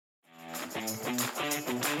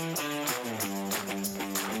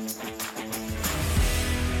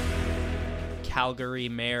Calgary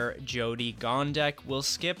Mayor Jyoti Gondek will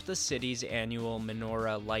skip the city's annual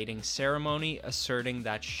menorah lighting ceremony, asserting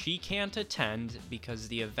that she can't attend because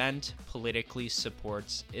the event politically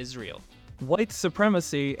supports Israel. White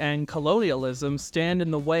supremacy and colonialism stand in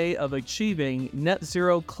the way of achieving net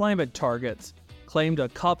zero climate targets, claimed a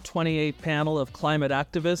COP28 panel of climate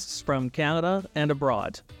activists from Canada and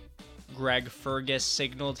abroad. Greg Fergus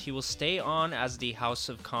signaled he will stay on as the House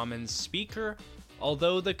of Commons Speaker,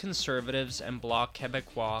 although the Conservatives and Bloc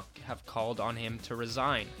Québécois have called on him to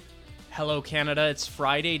resign. Hello Canada, it's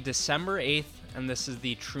Friday, December 8th, and this is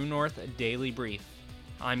the True North Daily Brief.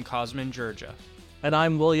 I'm Cosmin Georgia. And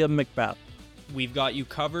I'm William Macbeth. We've got you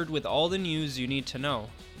covered with all the news you need to know.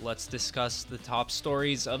 Let's discuss the top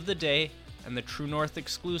stories of the day and the True North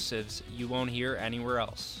exclusives you won't hear anywhere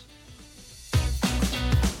else.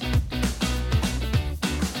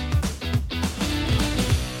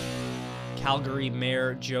 Calgary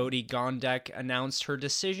Mayor Jyoti Gondek announced her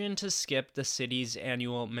decision to skip the city's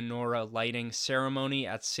annual menorah lighting ceremony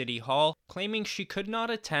at City Hall, claiming she could not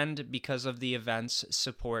attend because of the event's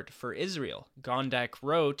support for Israel. Gondek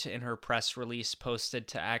wrote in her press release posted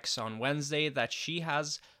to X on Wednesday that she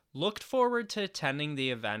has looked forward to attending the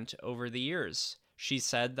event over the years. She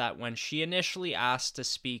said that when she initially asked to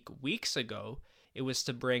speak weeks ago, it was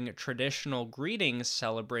to bring traditional greetings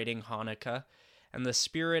celebrating Hanukkah and the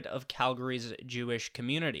spirit of Calgary's Jewish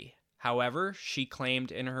community. However, she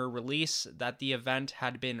claimed in her release that the event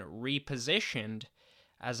had been repositioned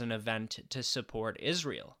as an event to support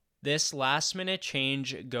Israel. This last-minute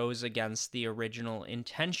change goes against the original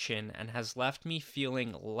intention and has left me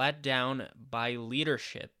feeling let down by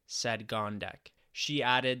leadership, said Gondek. She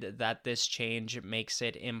added that this change makes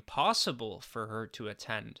it impossible for her to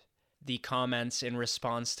attend. The comments in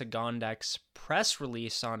response to Gondek's press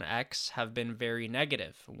release on X have been very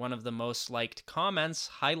negative. One of the most liked comments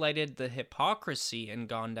highlighted the hypocrisy in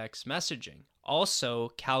Gondek's messaging. Also,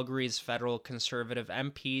 Calgary's federal Conservative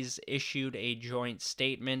MPs issued a joint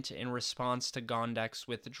statement in response to Gondek's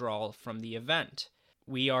withdrawal from the event.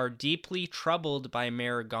 We are deeply troubled by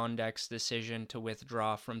Mayor Gondek's decision to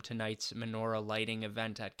withdraw from tonight's menorah lighting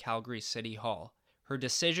event at Calgary City Hall. Her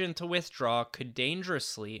decision to withdraw could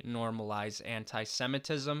dangerously normalize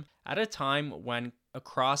anti-Semitism at a time when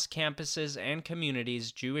across campuses and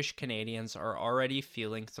communities Jewish Canadians are already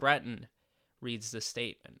feeling threatened, reads the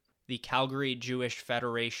statement. The Calgary Jewish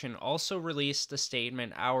Federation also released a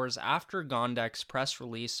statement hours after Gondek's press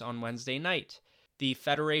release on Wednesday night. The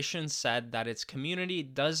Federation said that its community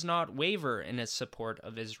does not waver in its support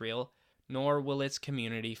of Israel, nor will its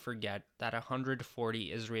community forget that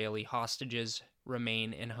 140 Israeli hostages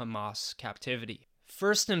remain in Hamas captivity.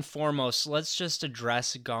 First and foremost, let's just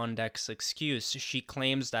address Gondek's excuse. She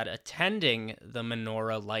claims that attending the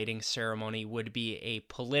menorah lighting ceremony would be a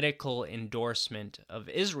political endorsement of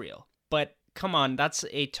Israel. But come on, that's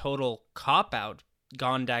a total cop-out.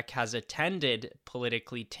 Gondek has attended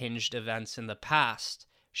politically tinged events in the past.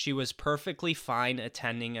 She was perfectly fine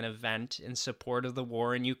attending an event in support of the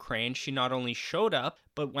war in Ukraine. She not only showed up,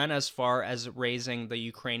 but went as far as raising the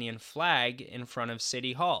Ukrainian flag in front of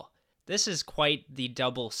City Hall. This is quite the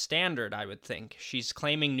double standard, I would think. She's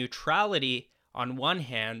claiming neutrality on one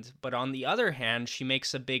hand, but on the other hand, she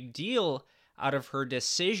makes a big deal out of her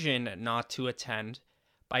decision not to attend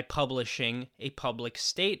by publishing a public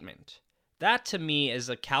statement. That, to me, is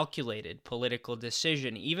a calculated political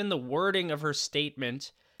decision. Even the wording of her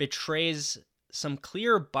statement betrays some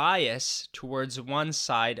clear bias towards one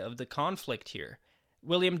side of the conflict here.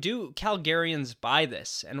 William, do Calgarians buy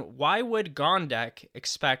this? And why would Gondek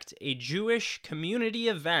expect a Jewish community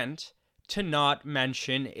event to not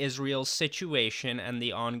mention Israel's situation and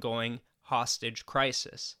the ongoing hostage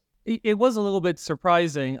crisis? It was a little bit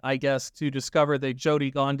surprising, I guess, to discover that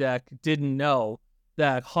Jyoti Gondek didn't know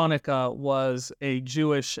that Hanukkah was a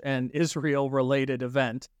Jewish and Israel-related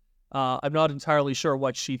event. I'm not entirely sure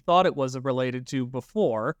what she thought it was related to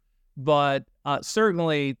before, but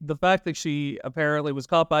certainly the fact that she apparently was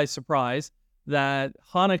caught by surprise that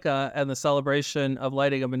Hanukkah and the celebration of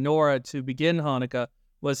lighting a menorah to begin Hanukkah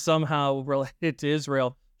was somehow related to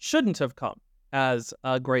Israel shouldn't have come as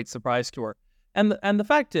a great surprise to her. And the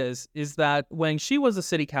fact is that when she was a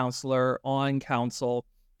city councilor on council,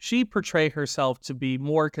 she portrayed herself to be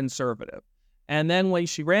more conservative. And then when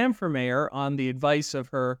she ran for mayor on the advice of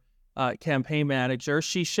her campaign manager,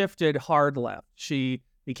 she shifted hard left. She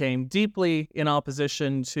became deeply in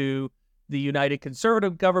opposition to the United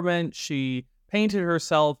Conservative government. She painted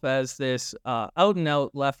herself as this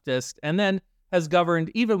out-and-out leftist, and then has governed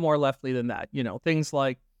even more leftly than that. You know, things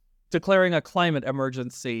like declaring a climate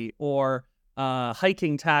emergency or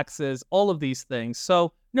hiking taxes, all of these things.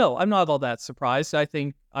 So no, I'm not all that surprised. I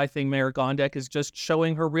think Mayor Gondek is just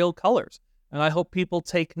showing her real colors. And I hope people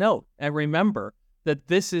take note and remember that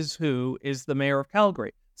this is who is the mayor of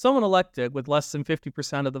Calgary, someone elected with less than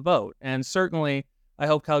 50% of the vote. And certainly, I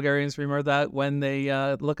hope Calgarians remember that when they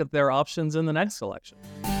look at their options in the next election.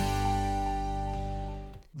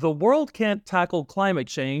 The world can't tackle climate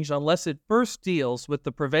change unless it first deals with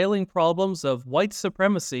the prevailing problems of white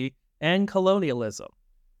supremacy and colonialism,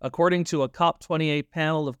 according to a COP28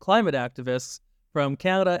 panel of climate activists from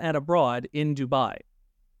Canada and abroad in Dubai.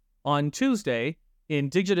 On Tuesday,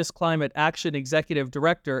 Indigenous Climate Action Executive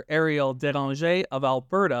Director Ariel Deranger of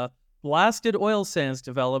Alberta blasted oil sands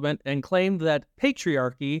development and claimed that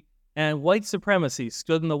patriarchy and white supremacy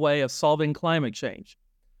stood in the way of solving climate change.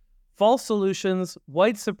 False solutions,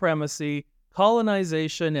 white supremacy,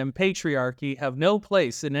 colonization, and patriarchy have no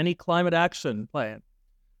place in any climate action plan.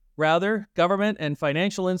 Rather, government and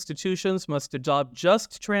financial institutions must adopt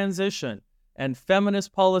just transition and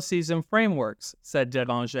feminist policies and frameworks, said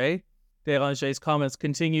Deranger. Deranger's comments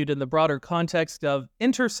continued in the broader context of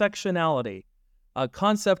intersectionality, a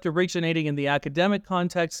concept originating in the academic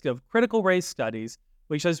context of critical race studies,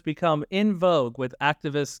 which has become in vogue with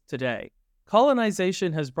activists today.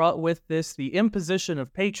 Colonization has brought with this the imposition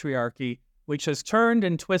of patriarchy, which has turned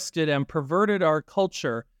and twisted and perverted our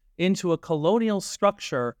culture into a colonial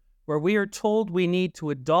structure where we are told we need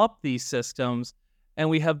to adopt these systems, and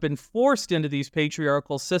we have been forced into these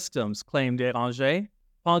patriarchal systems, claimed Deranger.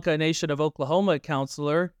 Ponca Nation of Oklahoma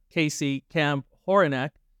counselor Casey Camp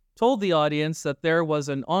Horinek told the audience that there was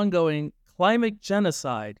an ongoing climate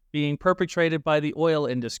genocide being perpetrated by the oil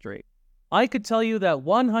industry. I could tell you that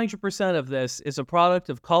 100% of this is a product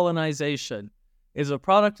of colonization, is a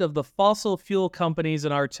product of the fossil fuel companies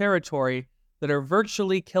in our territory that are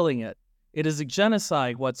virtually killing it. It is a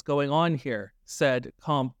genocide what's going on here, said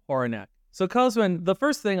Camp Horinek. So, Cosmin, the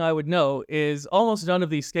first thing I would know is almost none of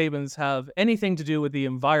these statements have anything to do with the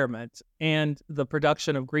environment and the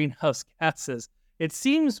production of greenhouse gases. It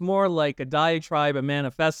seems more like a diatribe, a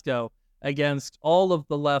manifesto against all of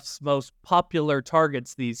the left's most popular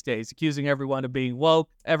targets these days, accusing everyone of being woke,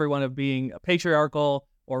 everyone of being patriarchal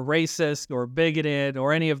or racist or bigoted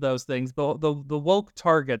or any of those things, the woke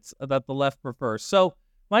targets that the left prefers. So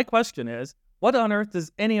my question is, what on earth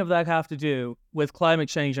does any of that have to do with climate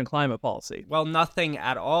change and climate policy? Well, nothing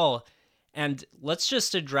at all. And let's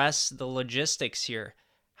just address the logistics here.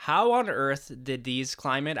 How on earth did these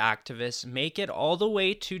climate activists make it all the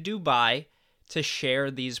way to Dubai to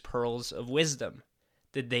share these pearls of wisdom?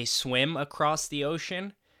 Did they swim across the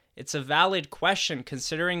ocean? It's a valid question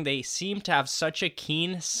considering they seem to have such a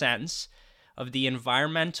keen sense of the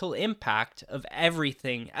environmental impact of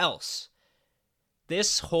everything else.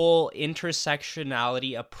 This whole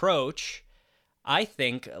intersectionality approach, I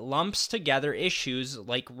think, lumps together issues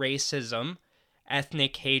like racism,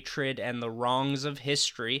 ethnic hatred, and the wrongs of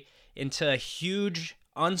history into a huge,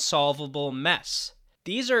 unsolvable mess.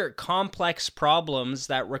 These are complex problems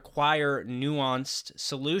that require nuanced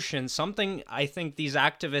solutions, something I think these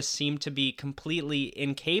activists seem to be completely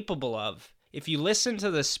incapable of. If you listen to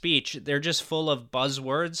the speech, they're just full of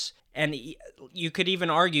buzzwords, and you could even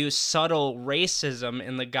argue subtle racism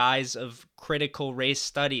in the guise of critical race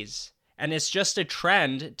studies. And it's just a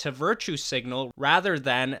trend to virtue signal rather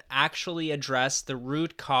than actually address the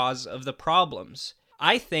root cause of the problems.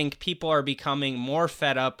 I think people are becoming more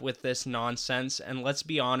fed up with this nonsense, and let's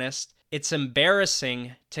be honest, it's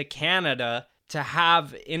embarrassing to Canada to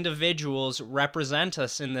have individuals represent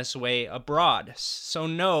us in this way abroad. So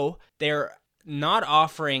no, they're not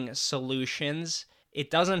offering solutions. It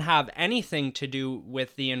doesn't have anything to do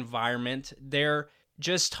with the environment. They're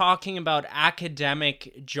just talking about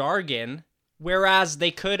academic jargon, whereas they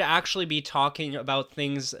could actually be talking about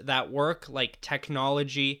things that work, like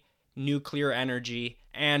technology, nuclear energy,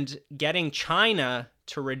 and getting China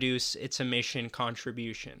to reduce its emission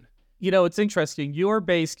contribution. You know, it's interesting. You're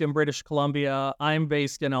based in British Columbia. I'm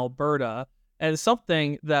based in Alberta. And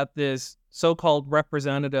something that this so-called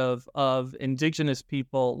representative of Indigenous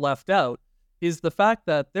people left out is the fact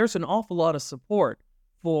that there's an awful lot of support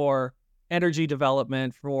for energy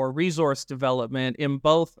development, for resource development in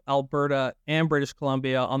both Alberta and British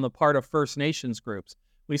Columbia on the part of First Nations groups.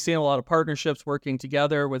 We've seen a lot of partnerships working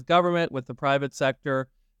together with government, with the private sector,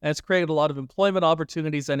 and it's created a lot of employment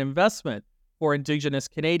opportunities and investment for Indigenous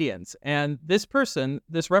Canadians. And this person,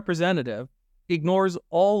 this representative, ignores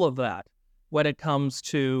all of that when it comes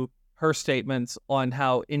to her statements on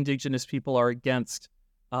how Indigenous people are against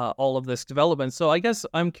all of this development. So I guess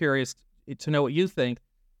I'm curious to know what you think.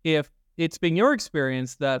 If it's been your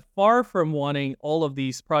experience that far from wanting all of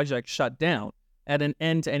these projects shut down at an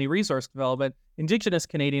end to any resource development, Indigenous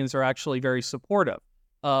Canadians are actually very supportive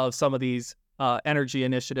of some of these energy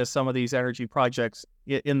initiatives, some of these energy projects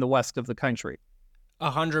in the west of the country.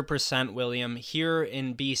 100%, William. Here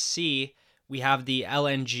in BC, we have the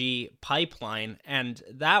LNG pipeline, and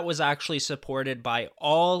that was actually supported by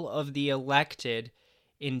all of the elected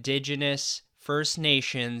Indigenous First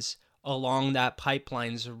Nations along that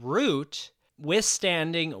pipeline's route,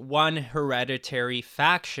 withstanding one hereditary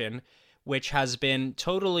faction, which has been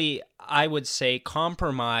totally, I would say,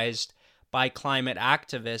 compromised by climate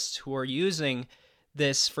activists who are using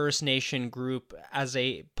this First Nation group as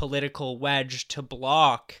a political wedge to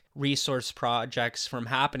block resource projects from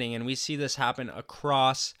happening. And we see this happen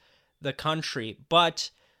across the country. But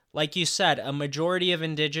like you said, a majority of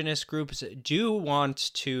Indigenous groups do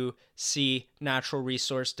want to see natural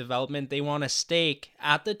resource development. They want a stake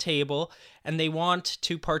at the table, and they want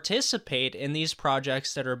to participate in these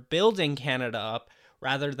projects that are building Canada up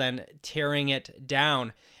rather than tearing it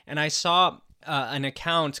down. And I saw an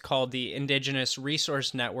account called the Indigenous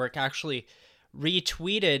Resource Network actually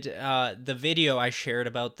retweeted the video I shared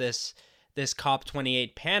about this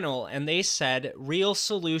COP28 panel, and they said real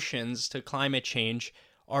solutions to climate change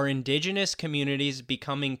are Indigenous communities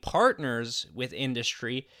becoming partners with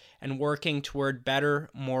industry and working toward better,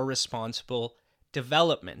 more responsible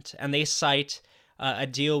development. And they cite a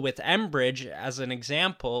deal with Enbridge as an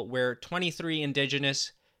example where 23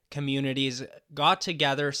 Indigenous communities got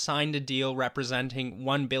together, signed a deal representing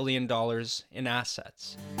 $1 billion in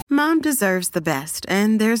assets. Mom deserves the best,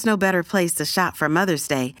 and there's no better place to shop for Mother's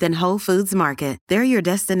Day than Whole Foods Market. They're your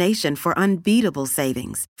destination for unbeatable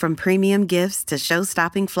savings, from premium gifts to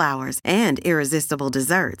show-stopping flowers and irresistible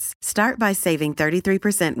desserts. Start by saving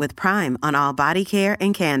 33% with Prime on all body care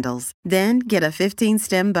and candles. Then get a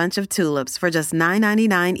 15-stem bunch of tulips for just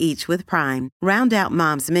 $9.99 each with Prime. Round out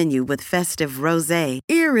Mom's menu with festive rosé,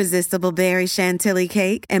 irresistible berry chantilly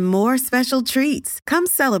cake, and more special treats. Come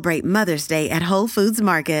celebrate Mother's Day at Whole Foods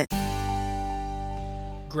Market.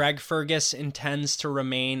 Greg Fergus intends to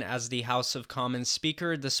remain as the House of Commons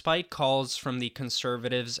Speaker despite calls from the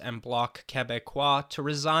Conservatives and Bloc Québécois to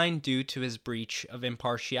resign due to his breach of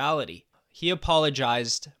impartiality. He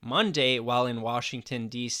apologized Monday while in Washington,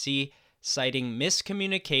 D.C., citing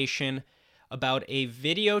miscommunication about a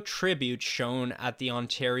video tribute shown at the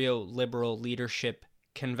Ontario Liberal Leadership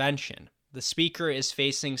Convention. The Speaker is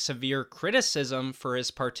facing severe criticism for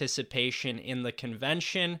his participation in the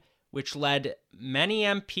convention, which led many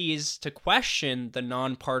MPs to question the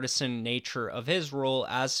nonpartisan nature of his role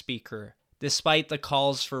as Speaker. Despite the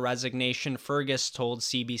calls for resignation, Fergus told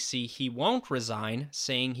CBC he won't resign,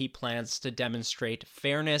 saying he plans to demonstrate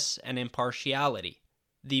fairness and impartiality.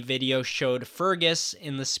 The video showed Fergus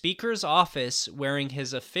in the Speaker's office wearing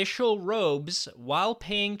his official robes while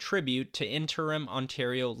paying tribute to interim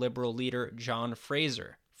Ontario Liberal leader John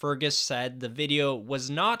Fraser. Fergus said the video was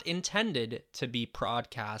not intended to be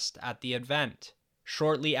broadcast at the event.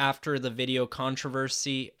 Shortly after the video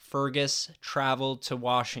controversy, Fergus traveled to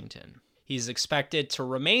Washington. He's expected to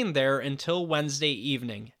remain there until Wednesday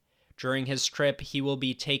evening. During his trip, he will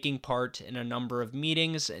be taking part in a number of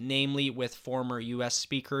meetings, namely with former U.S.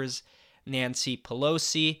 Speakers Nancy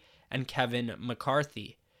Pelosi and Kevin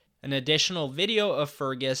McCarthy. An additional video of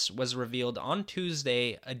Fergus was revealed on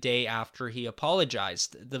Tuesday, a day after he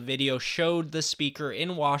apologized. The video showed the Speaker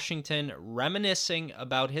in Washington reminiscing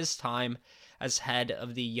about his time as head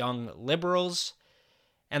of the Young Liberals,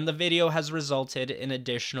 and the video has resulted in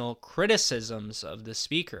additional criticisms of the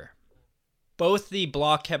Speaker. Both the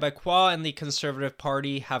Bloc Québécois and the Conservative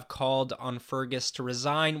Party have called on Fergus to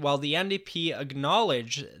resign, while the NDP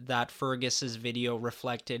acknowledged that Fergus's video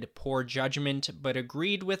reflected poor judgment, but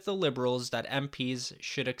agreed with the Liberals that MPs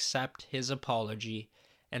should accept his apology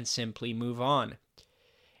and simply move on.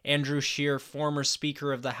 Andrew Scheer, former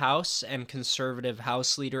Speaker of the House and Conservative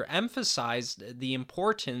House Leader, emphasized the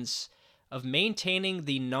importance of maintaining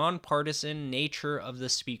the nonpartisan nature of the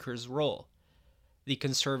Speaker's role. The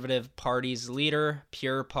Conservative Party's leader,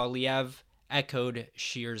 Pierre Poilievre, echoed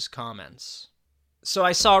Scheer's comments. So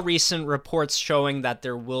I saw recent reports showing that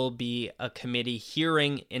there will be a committee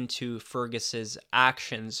hearing into Fergus's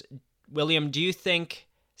actions. William, do you think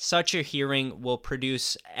such a hearing will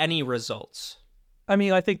produce any results? I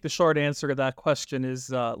mean, I think the short answer to that question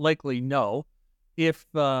is likely no. If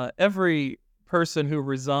every person who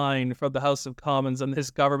resigned from the House of Commons and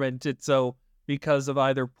this government did so because of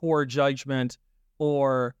either poor judgment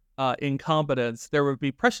or incompetence, there would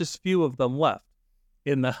be precious few of them left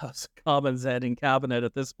in the House of Commons and in cabinet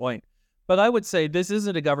at this point. But I would say this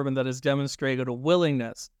isn't a government that has demonstrated a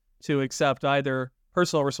willingness to accept either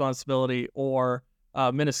personal responsibility or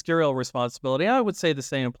ministerial responsibility. I would say the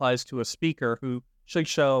same applies to a speaker who should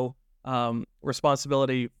show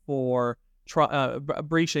responsibility for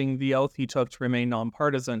breaching the oath he took to remain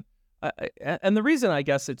nonpartisan. And the reason I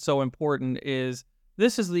guess it's so important is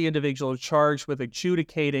this is the individual charged with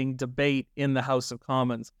adjudicating debate in the House of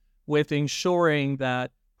Commons, with ensuring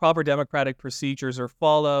that proper democratic procedures are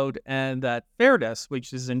followed and that fairness,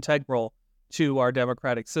 which is integral to our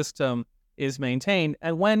democratic system, is maintained.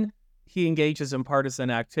 And when he engages in partisan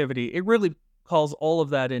activity, it really calls all of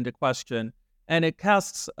that into question, and it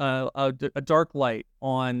casts a dark light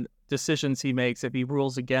on decisions he makes. If he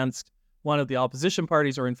rules against one of the opposition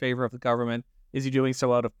parties or in favor of the government, is he doing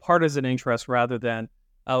so out of partisan interest rather than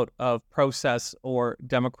out of process or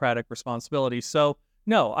democratic responsibility? So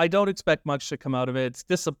no, I don't expect much to come out of it. It's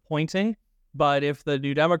disappointing, but if the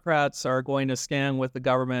New Democrats are going to stand with the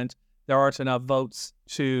government, there aren't enough votes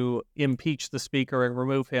to impeach the speaker and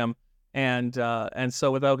remove him. And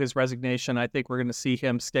so without his resignation, I think we're going to see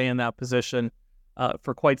him stay in that position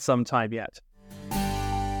for quite some time yet.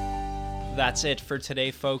 That's it for today,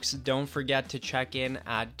 folks. Don't forget to check in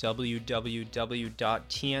at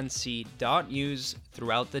www.tnc.news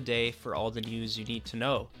throughout the day for all the news you need to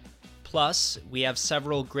know. Plus, we have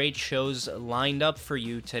several great shows lined up for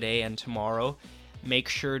you today and tomorrow. Make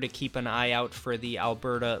sure to keep an eye out for the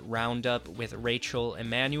Alberta Roundup with Rachel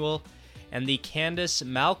Emmanuel and the Candace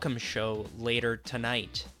Malcolm Show later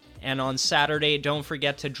tonight. And on Saturday, don't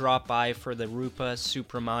forget to drop by for the Rupa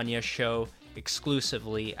Subramanya Show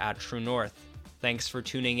exclusively at True North. Thanks for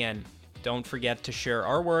tuning in. Don't forget to share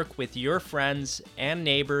our work with your friends and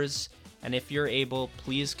neighbors, and if you're able,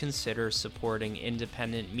 please consider supporting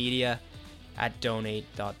independent media at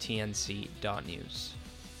donate.tnc.news.